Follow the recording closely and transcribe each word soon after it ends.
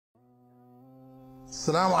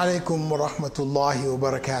Assalamu alaikum wa rahmatullahi wa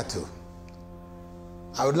barakatuh.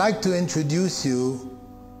 I would like to introduce you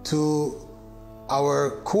to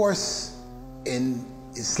our course in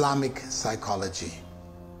Islamic psychology.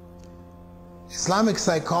 Islamic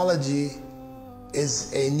psychology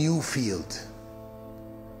is a new field.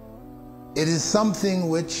 It is something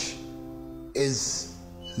which is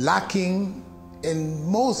lacking in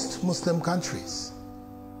most Muslim countries.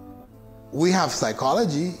 We have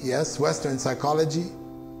psychology, yes, Western psychology,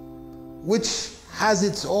 which has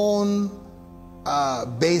its own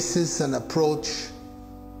basis and approach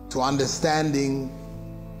to understanding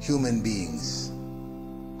human beings,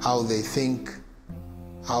 how they think,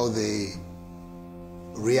 how they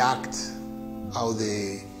react, how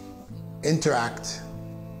they interact.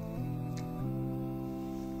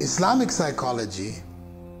 Islamic psychology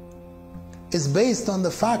is based on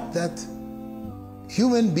the fact that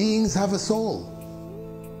human beings have a soul.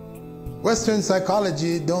 Western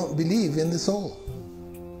psychology don't believe in the soul.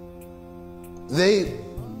 They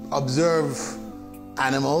observe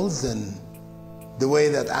animals and the way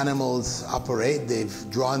that animals operate. They've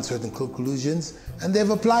drawn certain conclusions and they've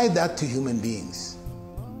applied that to human beings.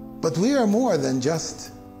 But we are more than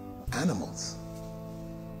just animals.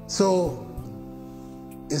 So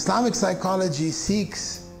Islamic psychology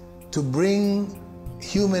seeks to bring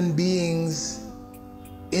human beings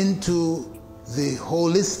into the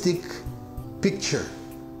holistic picture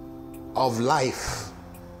of life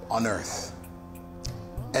on earth.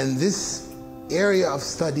 And this area of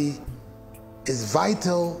study is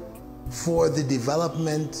vital for the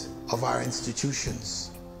development of our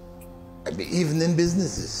institutions, even in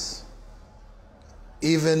businesses,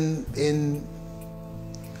 even in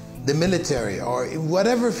the military or in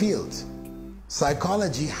whatever field.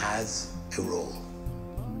 Psychology has a role.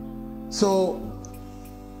 So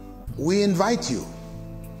we invite you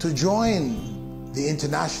to join the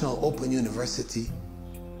International Open University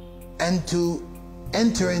and to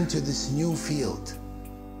enter into this new field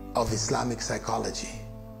of Islamic psychology,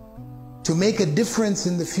 to make a difference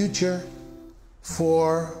in the future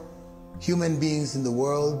for human beings in the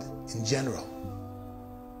world in general.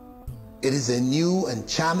 It is a new and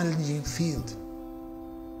challenging field,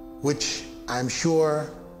 which I'm sure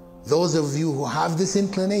those of you who have this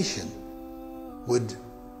inclination would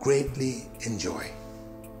greatly enjoy.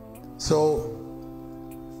 So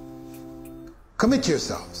commit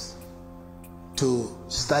yourselves to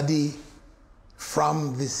study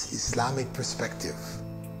from this Islamic perspective.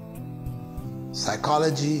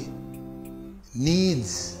 Psychology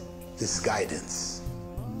needs this guidance.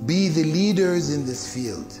 Be the leaders in this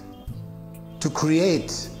field to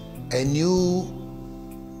create a new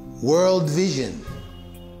world vision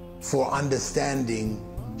for understanding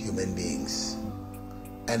human beings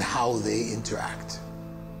and how they interact.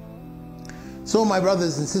 So my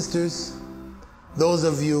brothers and sisters, those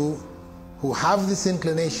of you who have this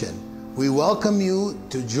inclination, we welcome you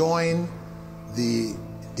to join the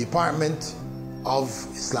Department of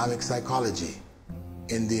Islamic Psychology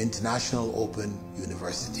in the International Open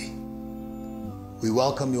University. We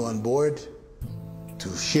welcome you on board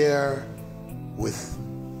to share with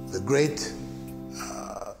the great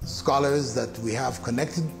scholars that we have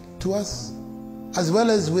connected to us, as well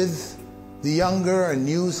as with the younger and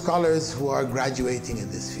new scholars who are graduating in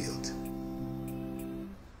this field.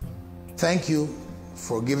 Thank you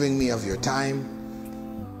for giving me of your time,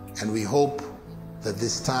 and we hope that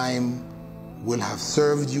this time will have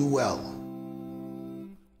served you well.